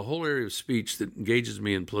restriction in a whole area of speech that engages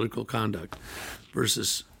me in political conduct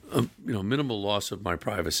versus minimal loss of my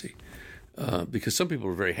privacy, because some people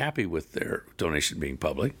are very happy with their donation being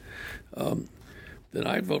public, then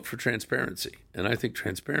I vote for transparency. And I think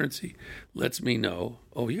transparency lets me know,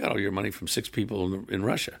 you got all your money from 6 people in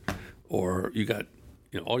Russia, or you got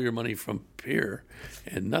all your money from here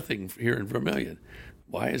and nothing here in Vermilion.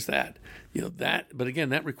 Why is that? But again,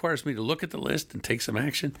 that requires me to look at the list and take some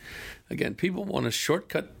action. Again, people want a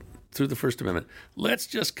shortcut through the First Amendment. Let's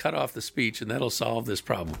just cut off the speech and that'll solve this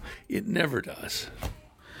problem. It never does.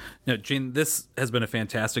 Gene, this has been a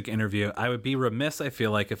fantastic interview. I would be remiss, I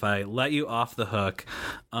feel like, if I let you off the hook.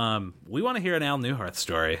 We want to hear an Al Neuharth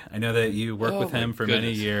story. I know that you worked with him for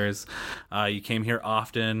many years. You came here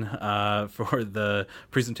often for the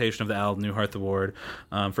presentation of the Al Neuharth Award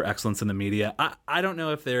for Excellence in the Media. I don't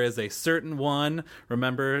know if there is a certain one.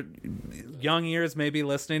 Remember, young ears may be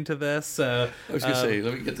listening to this. I was going to say,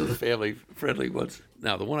 let me get to the family-friendly ones.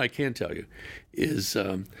 Now, the one I can tell you is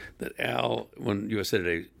that Al, when USA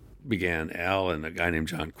Today began, Al and a guy named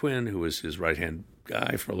John Quinn, who was his right-hand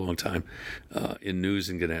guy for a long time in News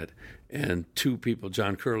and Gannett, and 2 people,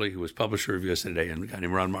 John Curley, who was publisher of USA Today, and a guy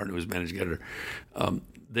named Ron Martin, who was managing editor,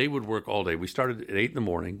 they would work all day. We started at 8 in the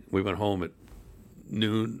morning. We went home at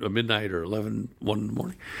noon, or midnight, or 1 in the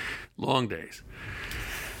morning. Long days.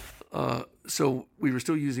 So we were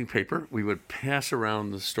still using paper. We would pass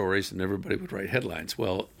around the stories, and everybody would write headlines.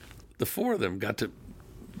 Well, the 4 of them got to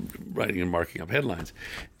writing and marking up headlines.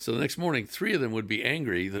 So the next morning, 3 of them would be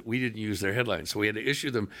angry that we didn't use their headlines. So we had to issue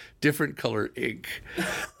them different color ink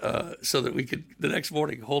so that we could, the next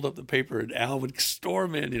morning, hold up the paper, and Al would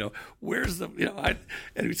storm in, where's the,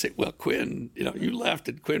 and we'd say, well, Quinn, you left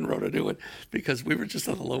and Quinn wrote a new one, because we were just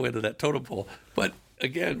on the low end of that totem pole. But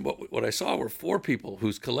again, what I saw were 4 people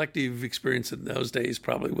whose collective experience in those days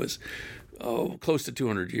probably was, close to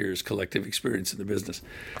 200 years collective experience in the business.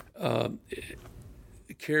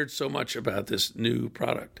 cared so much about this new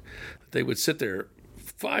product that they would sit there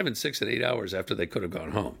 5 and 6 and 8 hours after they could have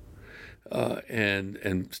gone home.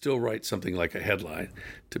 And still write something like a headline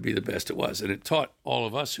to be the best it was. And it taught all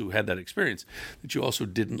of us who had that experience that you also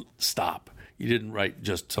didn't stop. You didn't write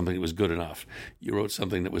just something that was good enough. You wrote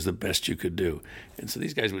something that was the best you could do. And so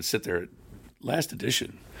these guys would sit there at last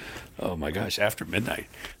edition, oh my gosh, after midnight.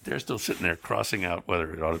 They're still sitting there crossing out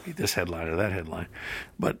whether it ought to be this headline or that headline.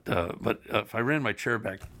 But if I ran my chair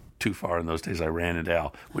back too far in those days, I ran into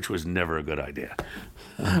Al, which was never a good idea.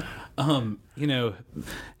 And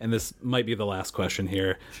this might be the last question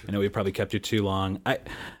here. I know we probably kept you too long.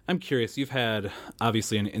 I'm curious, you've had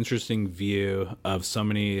obviously an interesting view of so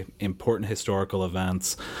many important historical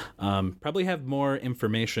events, probably have more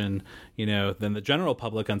information, than the general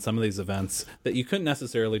public on some of these events that you couldn't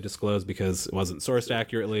necessarily disclose because it wasn't sourced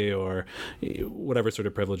accurately or whatever sort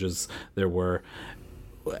of privileges there were.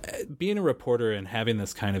 Being a reporter and having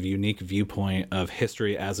this kind of unique viewpoint of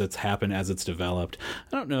history as it's happened, as it's developed,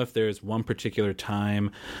 I don't know if there's one particular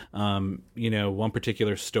time, one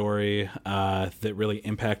particular story that really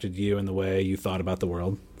impacted you in the way you thought about the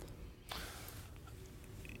world.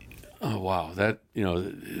 Oh, wow. I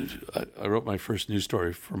wrote my first news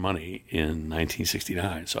story for Money in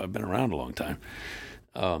 1969, so I've been around a long time.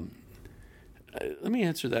 Let me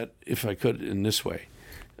answer that, if I could, in this way.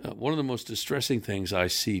 One of the most distressing things I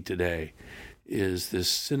see today is this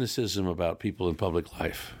cynicism about people in public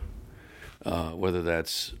life, whether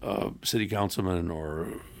that's city councilmen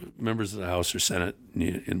or members of the House or Senate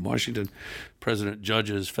in Washington, president,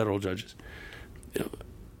 judges, federal judges.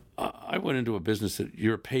 I went into a business that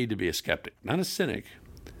you're paid to be a skeptic, not a cynic,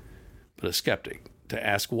 but a skeptic, to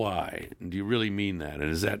ask why. And do you really mean that? And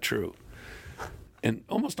is that true? And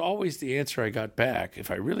almost always the answer I got back,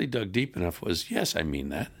 if I really dug deep enough, was, yes, I mean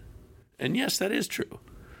that. And yes, that is true.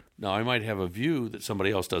 Now, I might have a view that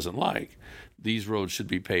somebody else doesn't like. These roads should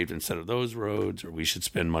be paved instead of those roads, or we should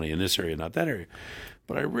spend money in this area, not that area.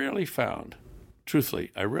 But I rarely found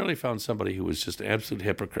somebody who was just an absolute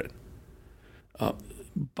hypocrite.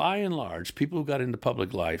 By and large, people who got into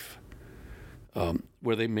public life,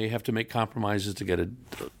 where they may have to make compromises to get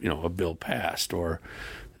a bill passed, or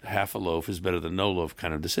half a loaf is better than no loaf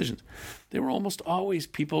kind of decisions. They were almost always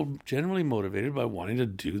people generally motivated by wanting to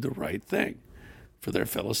do the right thing for their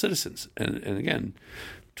fellow citizens. And again,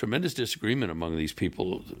 tremendous disagreement among these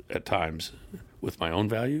people at times with my own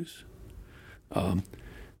values.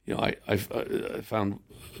 I found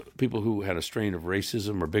people who had a strain of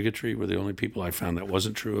racism or bigotry were the only people I found that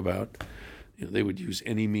wasn't true about. They would use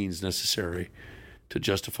any means necessary to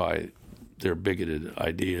justify their bigoted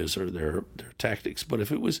ideas or their tactics. But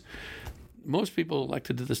if it was most people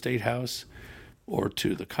elected to the State House or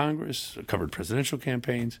to the Congress, covered presidential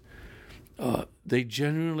campaigns, they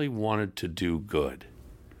generally wanted to do good.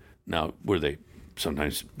 Now, were they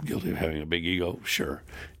sometimes guilty of having a big ego? Sure.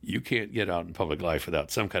 You can't get out in public life without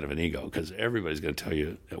some kind of an ego, because everybody's going to tell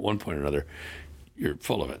you at one point or another you're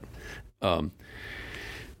full of it.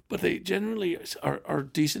 But they generally are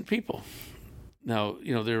decent people. Now,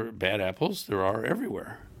 there are bad apples. There are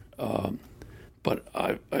everywhere. But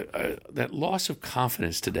that loss of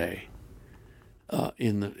confidence today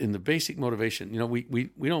in the basic motivation,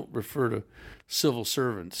 we don't refer to civil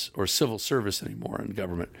servants or civil service anymore in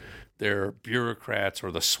government. They're bureaucrats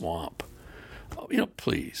or the swamp.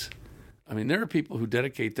 Please. I mean, there are people who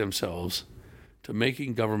dedicate themselves to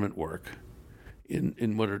making government work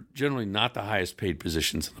in what are generally not the highest paid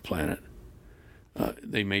positions on the planet.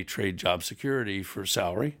 They may trade job security for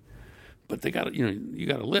salary, but you got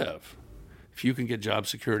to live. If you can get job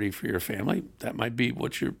security for your family, that might be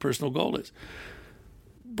what your personal goal is.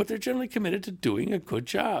 But they're generally committed to doing a good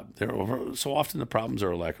job. So often the problems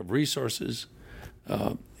are a lack of resources,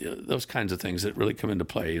 those kinds of things that really come into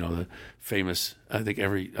play. The famous, I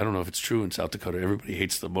don't know if it's true in South Dakota, everybody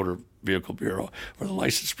hates the Motor Vehicle Bureau or the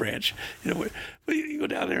license branch. But you go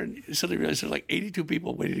down there and you suddenly realize there's like 82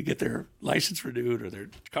 people waiting to get their license renewed or their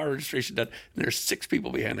car registration done, and there's 6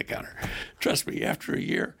 people behind the counter. Trust me, after a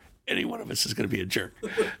year, any one of us is going to be a jerk.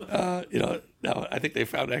 Now I think they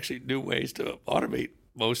found actually new ways to automate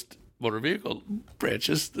most motor vehicle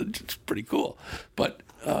branches. It's pretty cool. But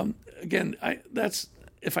again, I've never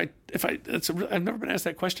been asked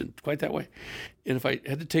that question quite that way. And if I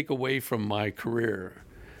had to take away from my career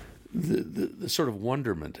the sort of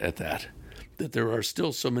wonderment at that there are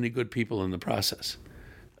still so many good people in the process,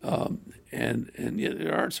 and yet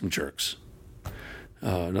there are some jerks.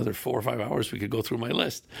 Another 4 or 5 hours we could go through my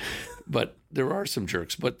list, but there are some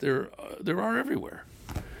jerks. But there are everywhere.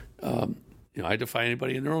 I defy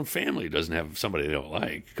anybody in their own family who doesn't have somebody they don't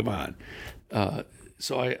like. Come on.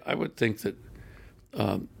 So I would think that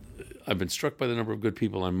I've been struck by the number of good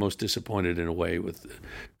people. I'm most disappointed in a way with the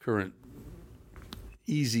current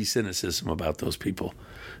easy cynicism about those people.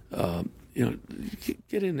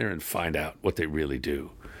 Get in there and find out what they really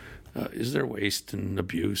do. Is there waste and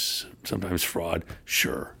abuse, sometimes fraud?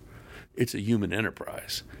 Sure. It's a human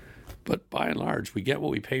enterprise. But by and large, we get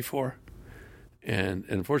what we pay for, and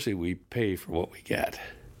unfortunately, we pay for what we get.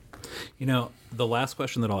 The last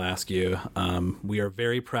question that I'll ask you, we are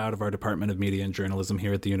very proud of our Department of Media and Journalism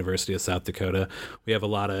here at the University of South Dakota. We have a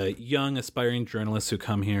lot of young, aspiring journalists who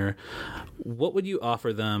come here. What would you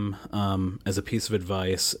offer them as a piece of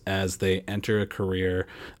advice as they enter a career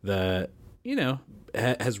that,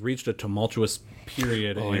 has reached a tumultuous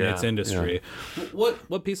period in its industry? Yeah.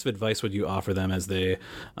 What piece of advice would you offer them as they,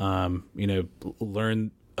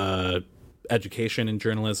 learn education in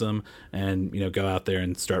journalism and go out there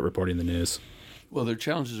and start reporting the news? Well, their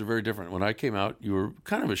challenges are very different. When I came out, you were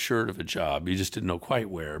kind of assured of a job. You just didn't know quite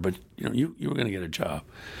where, but you were going to get a job.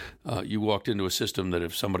 You walked into a system that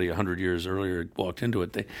if somebody 100 years earlier walked into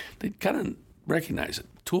it, they'd kind of recognize it.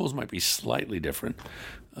 Tools might be slightly different,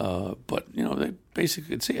 but they basically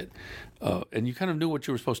could see it. And you kind of knew what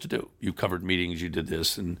you were supposed to do. You covered meetings, you did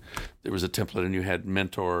this, and there was a template, and you had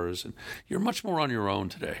mentors, and you're much more on your own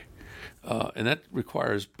today. And that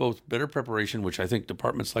requires both better preparation, which I think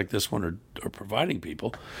departments like this one are providing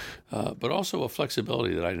people, but also a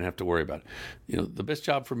flexibility that I didn't have to worry about. The best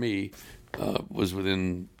job for me was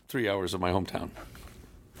within 3 hours of my hometown,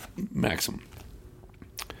 maximum.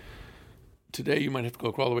 Today, you might have to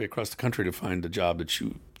go all the way across the country to find a job that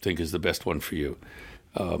you think is the best one for you.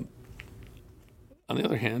 On the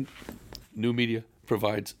other hand, new media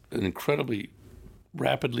provides an incredibly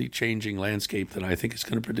rapidly changing landscape that I think is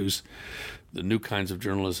going to produce the new kinds of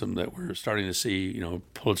journalism that we're starting to see.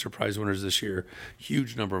 Pulitzer Prize winners this year,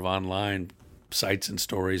 huge number of online sites and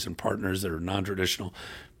stories and partners that are non-traditional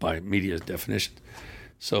by media definition.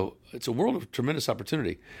 So it's a world of tremendous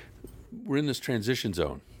opportunity. We're in this transition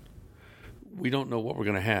zone. We don't know what we're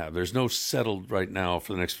going to have. There's no settled right now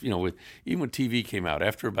for the next, even when TV came out,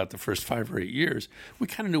 after about the first 5 or 8 years, we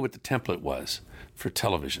kind of knew what the template was for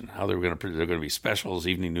television, how they're going to be specials,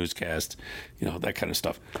 evening newscasts, that kind of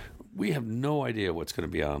stuff. We have no idea what's going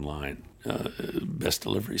to be online, best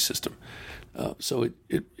delivery system. So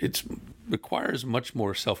it requires much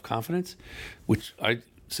more self-confidence, which I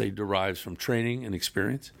say derives from training and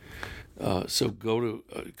experience. So go to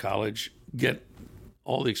college, get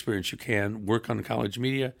all the experience you can, work on college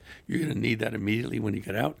media. You're going to need that immediately when you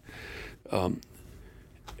get out. And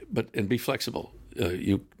be flexible.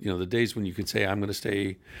 The days when you could say, I'm going to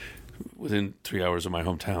stay within 3 hours of my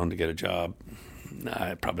hometown to get a job,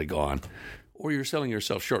 probably gone. Or you're selling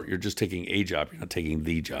yourself short. You're just taking a job. You're not taking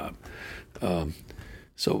the job.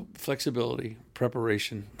 So flexibility,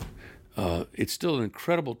 preparation. It's still an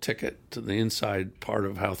incredible ticket to the inside part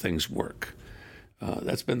of how things work.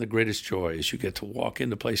 That's been the greatest joy, is you get to walk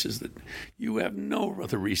into places that you have no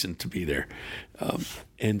other reason to be there,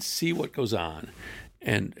 and see what goes on,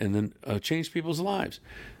 and then change people's lives.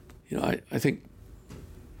 I think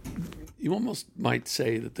you almost might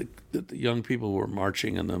say that the young people who are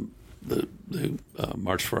marching in the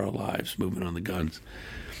March for Our Lives movement on the guns,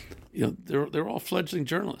 they're all fledgling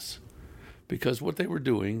journalists, because what they were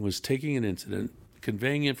doing was taking an incident,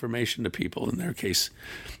 conveying information to people, in their case,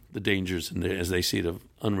 the dangers as they see it of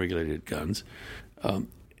unregulated guns,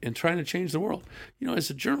 and trying to change the world. As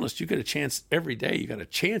a journalist, you get a chance every day. You got a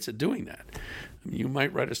chance at doing that. You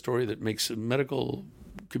might write a story that makes a medical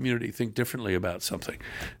community think differently about something.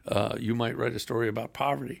 You might write a story about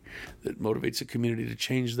poverty that motivates a community to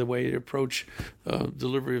change the way they approach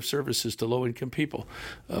delivery of services to low-income people.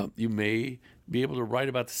 You may be able to write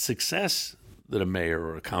about the success that a mayor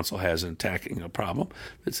or a council has in tackling a problem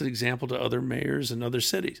that's an example to other mayors and other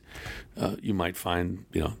cities. You might find,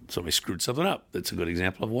 somebody screwed something up. That's a good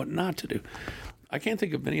example of what not to do. I can't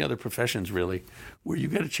think of many other professions, really, where you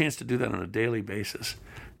get a chance to do that on a daily basis,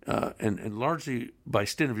 and largely by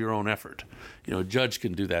stint of your own effort. A judge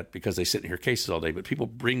can do that because they sit and hear cases all day, but people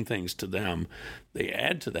bring things to them. They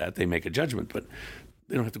add to that. They make a judgment, but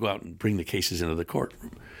they don't have to go out and bring the cases into the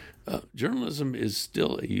courtroom. Journalism is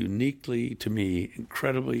still a uniquely, to me,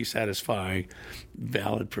 incredibly satisfying,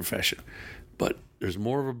 valid profession. But there's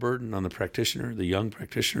more of a burden on the practitioner, the young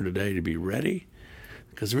practitioner today, to be ready,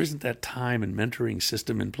 because there isn't that time and mentoring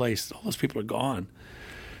system in place. All those people are gone.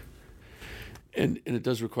 And it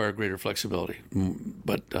does require greater flexibility.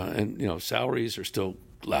 But salaries are still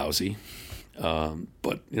lousy.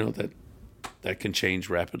 But that can change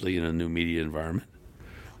rapidly in a new media environment.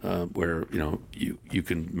 Where you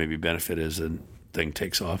can maybe benefit as a thing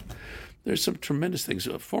takes off. There's some tremendous things.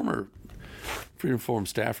 A former Freedom Forum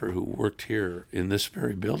staffer who worked here in this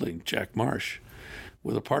very building, Jack Marsh,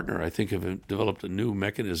 with a partner, I think, have developed a new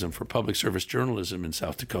mechanism for public service journalism in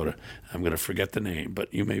South Dakota. I'm going to forget the name,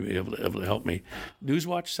 but you may be able to help me.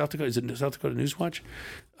 Newswatch, South Dakota, is it South Dakota Newswatch?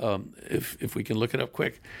 If we can look it up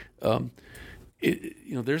quick.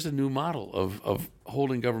 There's a new model of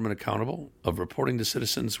holding government accountable, of reporting to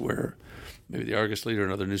citizens where maybe the Argus Leader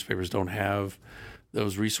and other newspapers don't have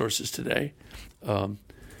those resources today.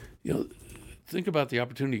 Think about the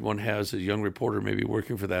opportunity one has as a young reporter maybe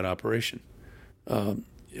working for that operation.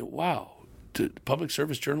 Public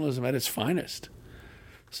service journalism at its finest.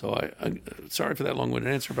 So I'm sorry for that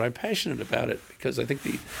long-winded answer, but I'm passionate about it because I think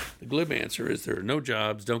the glib answer is there are no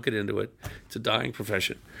jobs, don't get into it. It's a dying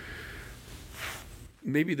profession.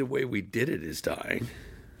 Maybe the way we did it is dying,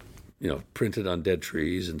 printed on dead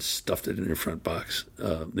trees and stuffed it in your front box,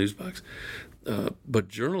 news box. But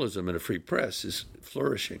journalism and a free press is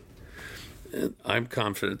flourishing. And I'm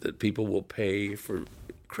confident that people will pay for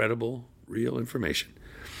credible, real information.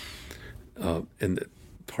 And that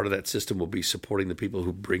part of that system will be supporting the people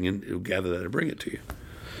who gather that and bring it to you.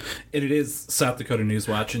 It is South Dakota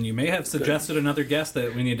Newswatch, and you may have suggested another guest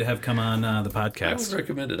that we need to have come on the podcast. I would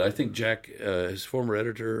recommend it. I think Jack, is former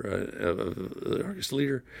editor of the Argus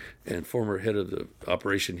Leader and former head of the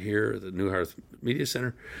operation here at the New Hearth Media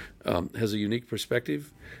Center, has a unique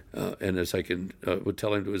perspective. And as I would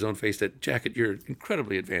tell him to his own face that, Jack, at your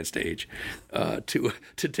incredibly advanced age, to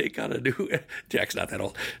take on a new, Jack's not that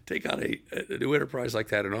old, take on a new enterprise like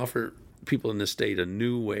that and offer people in this state a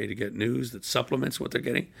new way to get news that supplements what they're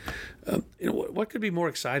getting. What could be more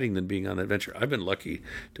exciting than being on that venture? I've been lucky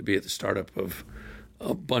to be at the startup of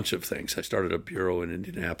a bunch of things. I started a bureau in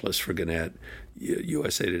Indianapolis for Gannett,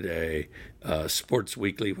 USA Today, Sports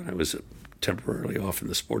Weekly when I was temporarily off in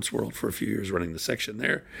the sports world for a few years running the section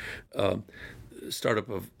there. Startup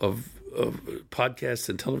of podcasts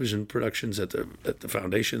and television productions at the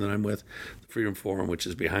foundation that I'm with, the Freedom Forum, which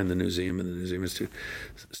is behind the Newseum and the Newseum Institute.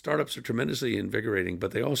 Startups are tremendously invigorating,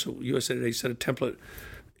 but they also, USA Today set a template.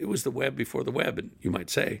 It was the web before the web, you might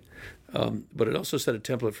say, but it also set a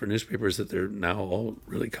template for newspapers that they're now all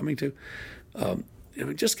really coming to.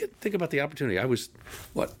 Think about the opportunity. I was,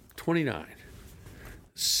 29,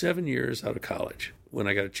 7 years out of college when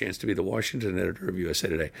I got a chance to be the Washington editor of USA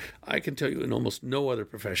Today. I can tell you in almost no other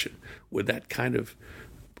profession would that kind of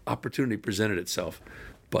opportunity presented itself.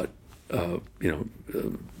 But, I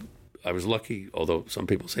was lucky, although some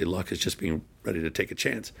people say luck is just being ready to take a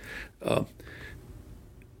chance.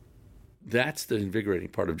 That's the invigorating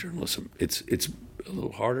part of journalism. It's a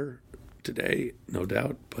little harder today, no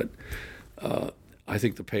doubt, but I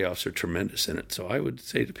think the payoffs are tremendous in it. So I would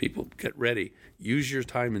say to people, get ready. Use your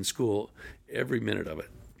time in school, every minute of it,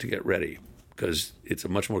 to get ready, because it's a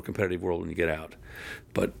much more competitive world when you get out.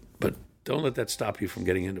 But don't let that stop you from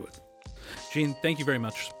getting into it. Gene, thank you very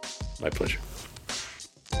much. My pleasure.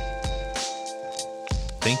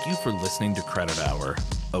 Thank you for listening to Credit Hour,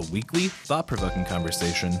 a weekly, thought-provoking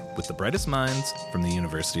conversation with the brightest minds from the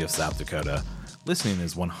University of South Dakota. Listening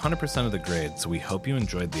is 100% of the grade, so we hope you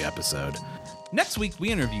enjoyed the episode. Next week, we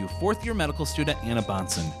interview fourth-year medical student Anna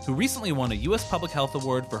Bonson, who recently won a U.S. Public Health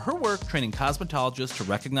Award for her work training cosmetologists to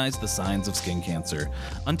recognize the signs of skin cancer.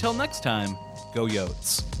 Until next time, go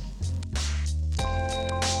Yotes.